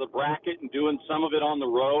part of the bracket and doing some of it on the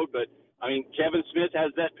road. But, I mean, Kevin Smith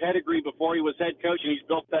has that pedigree before he was head coach, and he's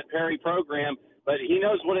built that Perry program. But he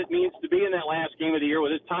knows what it means to be in that last game of the year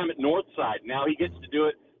with his time at Northside. Now he gets to do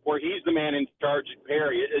it where he's the man in charge at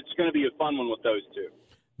Perry. It's going to be a fun one with those two.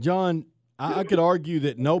 John, I could argue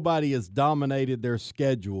that nobody has dominated their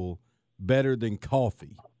schedule better than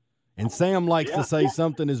Coffee. And Sam likes to say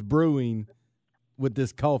something is brewing with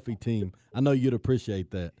this Coffee team. I know you'd appreciate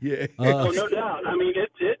that. Yeah. No doubt. I mean,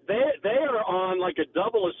 they are on like a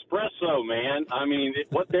double espresso, man. I mean,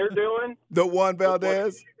 what they're doing. The Juan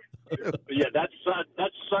Valdez. Yeah, that's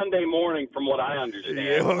Sunday morning, from what I understand.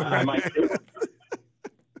 Yeah,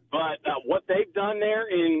 but what they've done there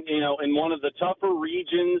in one of the tougher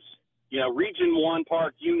regions, Region 1,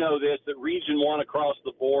 Park, that Region 1 across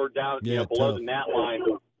the board down below the gnat line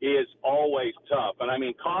is always tough. And I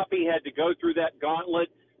mean, Coffee had to go through that gauntlet,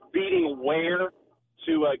 beating Ware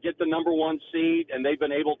to get the number 1 seed, and they've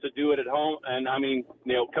been able to do it at home. And I mean,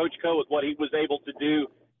 Coach Co with what he was able to do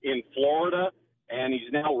in Florida, and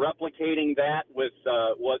he's now replicating that with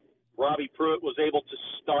what Robbie Pruitt was able to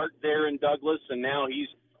start there in Douglas, and now he's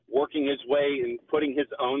working his way and putting his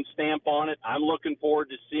own stamp on it. I'm looking forward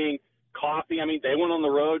to seeing Coffee. I mean, they went on the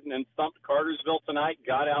road and thumped Cartersville tonight,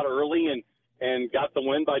 got out early, and got the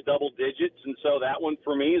win by double digits. And so that one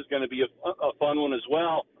for me is going to be a fun one as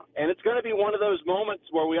well. And it's going to be one of those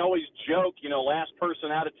moments where we always joke, last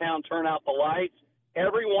person out of town, turn out the lights.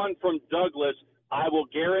 Everyone from Douglas, I will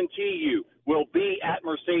guarantee you, will be at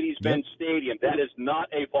Mercedes-Benz Stadium. That is not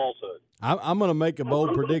a falsehood. I'm going to make a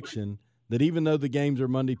bold prediction that even though the games are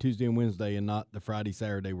Monday, Tuesday, and Wednesday and not the Friday,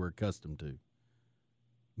 Saturday we're accustomed to,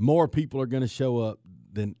 more people are going to show up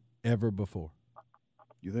than ever before.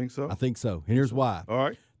 You think so? I think so. And here's why. All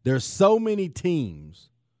right. There's so many teams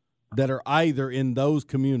that are either in those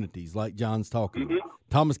communities, like John's talking about.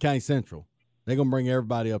 Thomas County Central, they're going to bring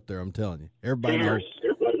everybody up there, I'm telling you. Everybody knows.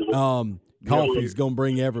 Coffee's going to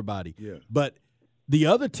bring everybody. Yeah. But the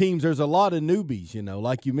other teams, there's a lot of newbies,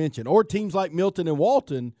 like you mentioned, or teams like Milton and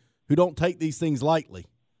Walton who don't take these things lightly.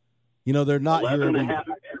 They're not here every year.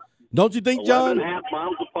 Don't you think, John? 11.5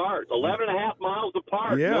 miles apart. 11.5 miles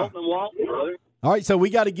apart. Yeah. Milton and Walton, brother. All right, so we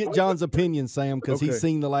got to get John's opinion, Sam, because he's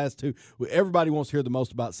seen the last two. Everybody wants to hear the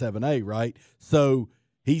most about 7A, right? So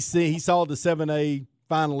he saw the 7A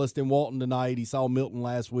finalist in Walton tonight. He saw Milton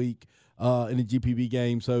last week in the GPB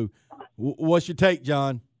game. So what's your take,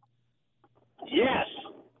 John? Yes.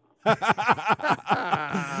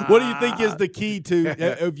 What do you think is the key to –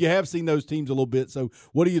 if you have seen those teams a little bit, so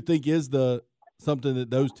what do you think is something that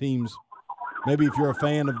those teams – maybe if you're a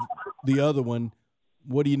fan of the other one,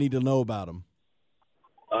 what do you need to know about them?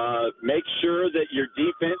 Make sure that your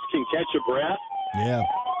defense can catch a breath. Yeah.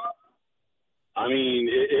 I mean,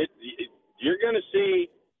 you're going to see,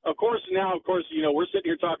 of course, we're sitting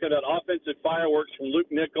here talking about offensive fireworks from Luke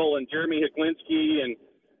Nickel and Jeremy Heklinski. And,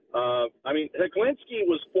 Heklinski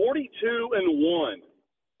was 42-1,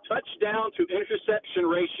 touchdown to interception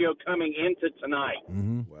ratio coming into tonight.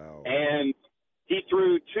 Mm-hmm. Wow. And he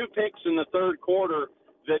threw 2 picks in the third quarter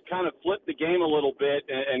that kind of flipped the game a little bit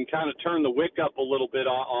and kind of turned the wick up a little bit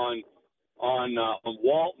on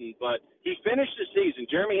Walton. But he finished the season.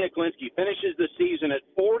 Jeremy Heklinski finishes the season at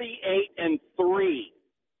 48-3.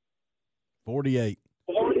 48.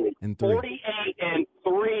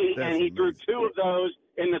 48-3, and he threw 2 of those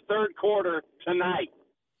in the third quarter tonight.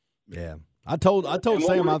 Yeah, I told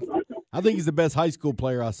Sam I think he's the best high school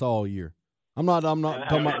player I saw all year. I'm not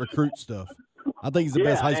talking about recruit stuff. I think he's the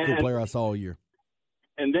best high school player I saw all year.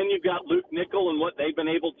 And then you've got Luke Nickel and what they've been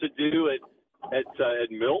able to do at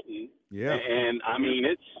Milton. Yeah. And I mean,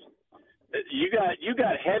 you got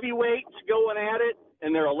heavyweights going at it,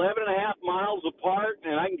 and they're 11.5 miles apart.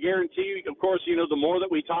 And I can guarantee you, of course, the more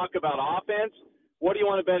that we talk about offense, what do you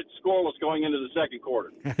want to bet it's scoreless going into the second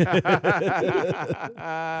quarter?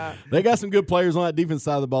 They got some good players on that defense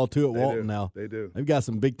side of the ball, too, at Walton now. They do. They've got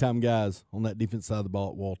some big-time guys on that defense side of the ball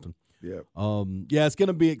at Walton. Yeah. Yeah, it's going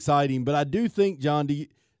to be exciting. But I do think, John,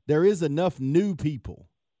 there is enough new people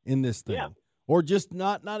in this thing. Yeah. Or just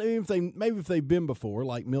not even if they've been before,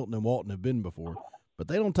 like Milton and Walton have been before. But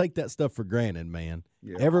they don't take that stuff for granted, man.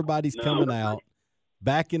 Yeah. Everybody's coming out,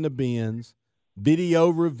 back in the bins, video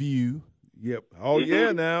review. Yep. Oh,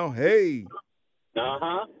 yeah, now. Hey.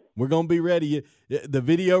 Uh-huh. We're going to be ready. The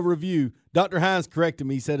video review, Dr. Hines corrected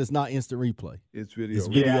me. He said it's not instant replay. It's video. It's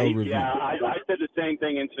video review. Yeah, I said the same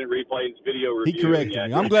thing, instant replay. It's video review. He corrected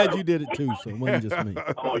me. I'm glad you did it, too, so it wasn't just me.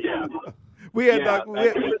 Oh, yeah. We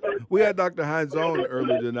had Dr. Hines on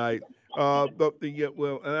earlier tonight. And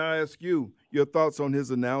I ask you your thoughts on his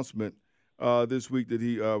announcement this week that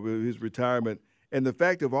his retirement, and the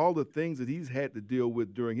fact of all the things that he's had to deal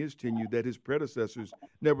with during his tenure that his predecessors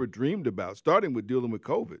never dreamed about, starting with dealing with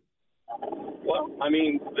COVID. Well, I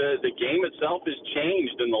mean, the game itself has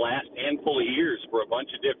changed in the last handful of years for a bunch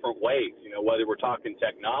of different ways. You know, whether we're talking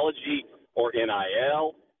technology or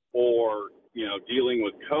NIL or, you know, dealing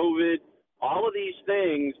with COVID. All of these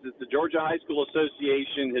things that the Georgia High School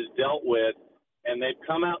Association has dealt with, and they've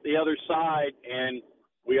come out the other side, and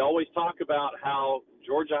we always talk about how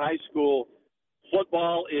Georgia High School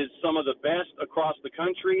football is some of the best across the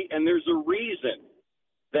country, and there's a reason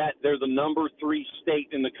that they're the number 3 state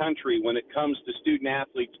in the country when it comes to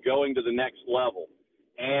student-athletes going to the next level.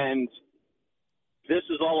 And this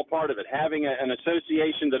is all a part of it, having an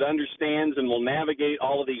association that understands and will navigate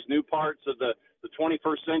all of these new parts of the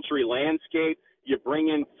 21st century landscape. You bring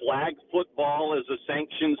in flag football as a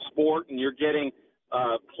sanctioned sport, and you're getting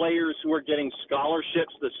players who are getting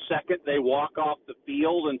scholarships the second they walk off the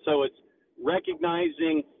field. And so it's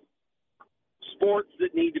recognizing sports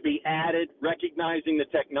that need to be added, recognizing the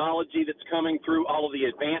technology that's coming through, all of the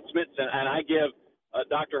advancements. And I give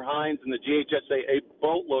Dr. Hines and the GHSA a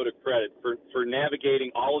boatload of credit for navigating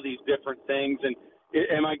all of these different things. And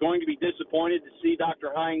am I going to be disappointed to see Dr.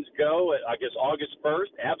 Hines go, I guess, August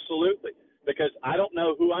 1st? Absolutely, because I don't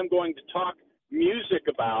know who I'm going to talk music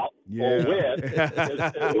about or with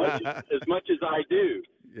as much as I do.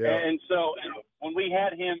 Yeah. And so when we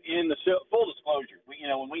had him in the show, full disclosure,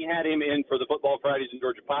 when we had him in for the Football Fridays in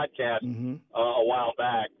Georgia podcast a while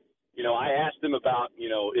back, I asked him about,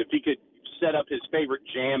 if he could set up his favorite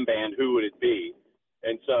jam band, who would it be?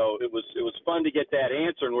 And so it was fun to get that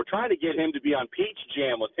answer. And we're trying to get him to be on Peach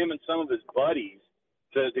Jam with him and some of his buddies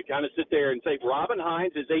to kind of sit there and say, Robin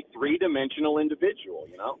Hines is a 3-dimensional individual,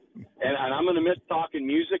 And I'm going to miss talking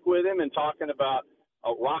music with him and talking about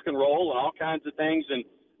rock and roll and all kinds of things. And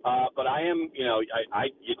but I am,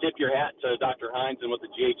 you tip your hat to Dr. Hines and what the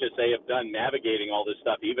GHSA have done navigating all this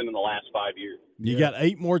stuff, even in the last 5 years. You got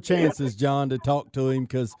 8 more chances, John, to talk to him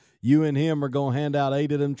because you and him are going to hand out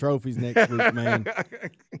 8 of them trophies next week, man.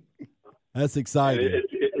 That's exciting.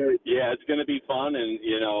 It's going to be fun. And,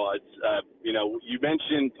 it's, you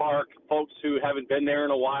mentioned Park, folks who haven't been there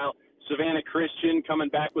in a while. Savannah Christian coming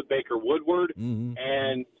back with Baker Woodward. Mm-hmm.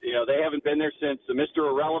 And, they haven't been there since Mr.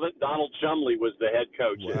 Irrelevant Donald Chumley was the head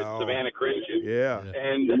coach at Savannah Christian. Yeah.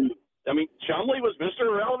 And, Chumley was Mr.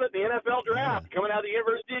 Irrelevant in the NFL draft coming out of the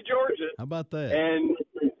University of Georgia. How about that? And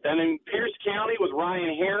in Pierce County with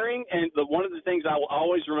Ryan Herring. And one of the things I will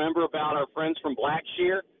always remember about our friends from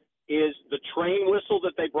Blackshear is the train whistle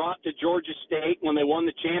that they brought to Georgia State when they won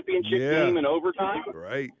the championship game in overtime.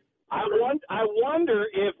 Right. I wonder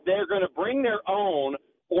if they're going to bring their own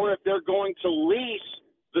or if they're going to lease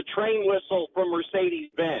the train whistle from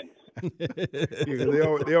Mercedes-Benz.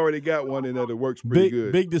 They already got one in there that works pretty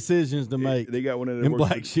good. Big decisions to make. They got one in there that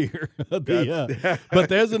works Blackshear. But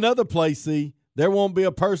there's another place, see. There won't be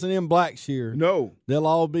a person in Blackshear. No. They'll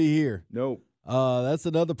all be here. No. That's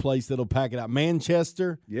another place that'll pack it out.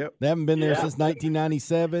 Manchester. Yep. They haven't been there since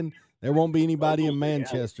 1997. There won't be anybody in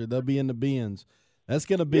Manchester. They'll be in the bins. That's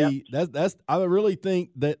going to be that's. I really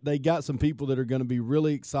think that they got some people that are going to be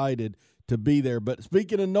really excited to be there. But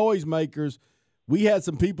speaking of noisemakers, we had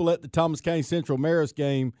some people at the Thomas County Central Marist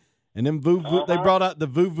game, and them they brought out the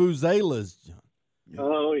vuvuzelas.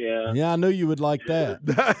 Oh yeah. Yeah, I knew you would like that.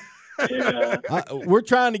 Yeah. We're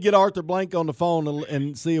trying to get Arthur Blank on the phone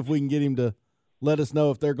and see if we can get him to let us know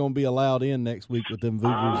if they're going to be allowed in next week with them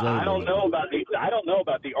vuvuzelas. I don't know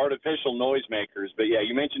about the artificial noisemakers, but yeah,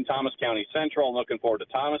 you mentioned Thomas County Central. I'm looking forward to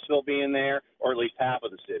Thomasville being there, or at least half of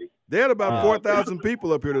the city. They had about 4,000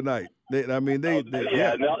 people up here tonight. They'll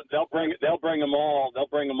bring them all. They'll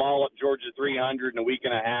bring them all up Georgia 300 in a week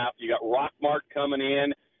and a half. You got Rockmart coming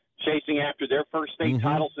in, chasing after their first state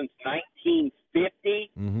title since 1950.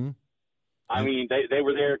 Mm-hmm. I mean, they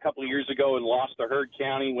were there a couple of years ago and lost to Heard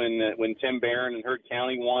County when Tim Barron and Heard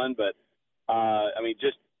County won. But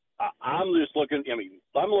I'm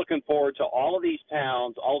looking forward to all of these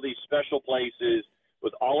towns, all of these special places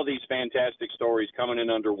with all of these fantastic stories coming in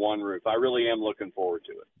under one roof. I really am looking forward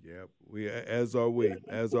to it. Yeah, as are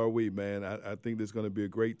we, man. I think this is going to be a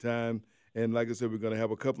great time. And like I said, we're going to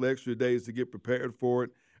have a couple of extra days to get prepared for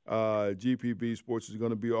it. GPB Sports is going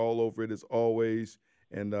to be all over it as always.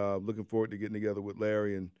 And looking forward to getting together with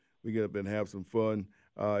Larry, and we get up and have some fun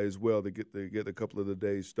as well to get a couple of the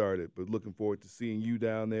days started. But looking forward to seeing you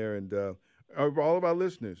down there, and all of our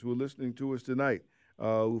listeners who are listening to us tonight,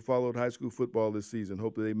 who followed high school football this season.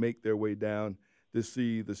 Hopefully they make their way down to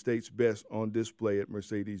see the state's best on display at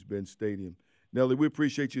Mercedes-Benz Stadium. Nelly, we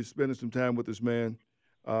appreciate you spending some time with us, man,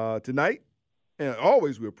 tonight. And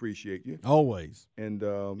always we appreciate you. Always. And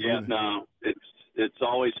it's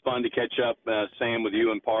always fun to catch up, Sam, with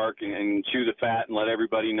you and Park and chew the fat and let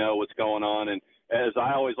everybody know what's going on. And as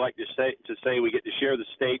I always like to say, we get to share the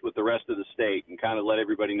state with the rest of the state and kind of let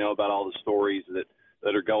everybody know about all the stories that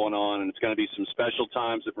are going on. And it's going to be some special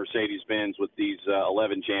times at Mercedes-Benz with these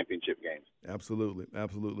 11 championship games. Absolutely,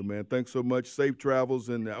 man. Thanks so much. Safe travels,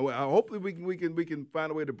 and hopefully we can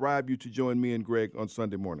find a way to bribe you to join me and Greg on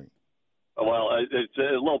Sunday morning. Well, it's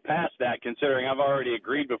a little past that, considering I've already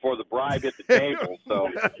agreed before the bribe hit the table. So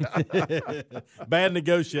bad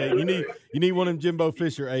negotiating. You need one of them Jimbo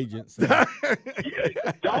Fisher agents. Don't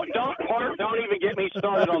even get me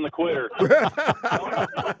started on the quitter.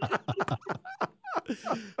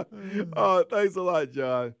 Oh, thanks a lot,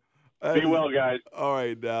 John. Be well, guys. All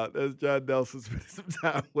right, now that's John Nelson spending some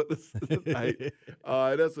time with us tonight.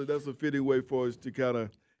 That's a fitting way for us to kind of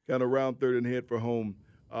round third and head for home.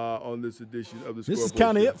 On this edition of the Scoreboard. This is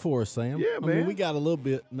kind of it for us, Sam. Yeah, man. I mean, we got a little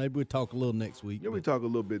bit. Maybe we'll talk a little next week. Yeah, we talk a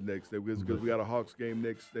little bit next week because we got a Hawks game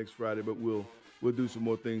next Friday, but we'll do some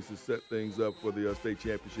more things to set things up for the state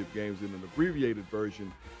championship games in an abbreviated version.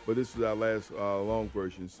 But this is our last long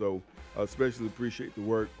version, so especially appreciate the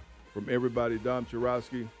work from everybody. Dom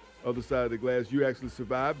Chirowski, other side of the glass, you actually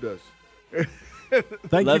survived us.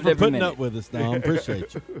 Thank you for putting up with us, Dom.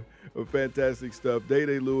 Appreciate you. Fantastic stuff. Day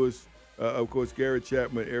Lewis. Of course, Garrett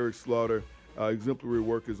Chapman, Eric Slaughter, exemplary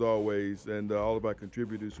work as always, and all of our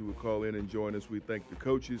contributors who will call in and join us. We thank the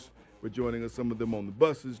coaches for joining us, some of them on the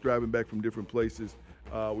buses, driving back from different places.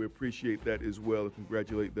 We appreciate that as well and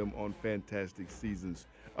congratulate them on fantastic seasons.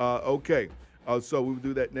 Okay, so we'll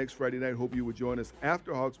do that next Friday night. Hope you will join us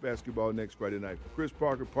after Hawks basketball next Friday night. For Chris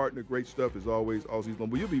Parker, partner, great stuff as always, all season long.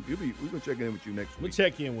 But we're going to check in with you next week. We'll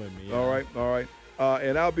check in with me. Yeah. All right.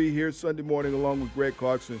 And I'll be here Sunday morning along with Greg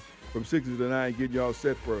Clarkson from 6 to 9, getting y'all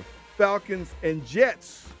set for Falcons and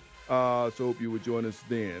Jets. So hope you would join us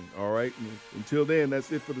then, all right? Until then, that's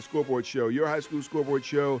it for the Scoreboard Show, your high school scoreboard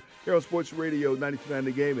show here on Sports Radio 92.9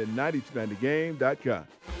 The Game and 92.9thegame.com.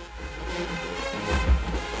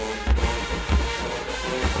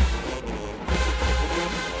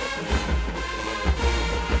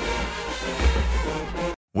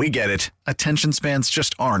 We get it. Attention spans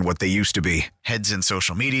just aren't what they used to be. Heads in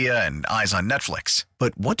social media and eyes on Netflix.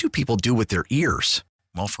 But what do people do with their ears?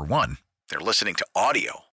 Well, for one, they're listening to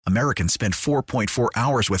audio. Americans spend 4.4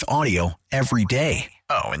 hours with audio every day.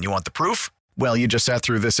 Oh, and you want the proof? Well, you just sat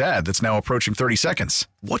through this ad that's now approaching 30 seconds.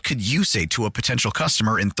 What could you say to a potential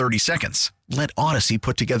customer in 30 seconds? Let Odyssey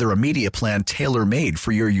put together a media plan tailor-made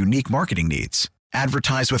for your unique marketing needs.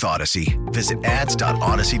 Advertise with Odyssey. Visit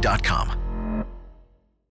ads.odyssey.com.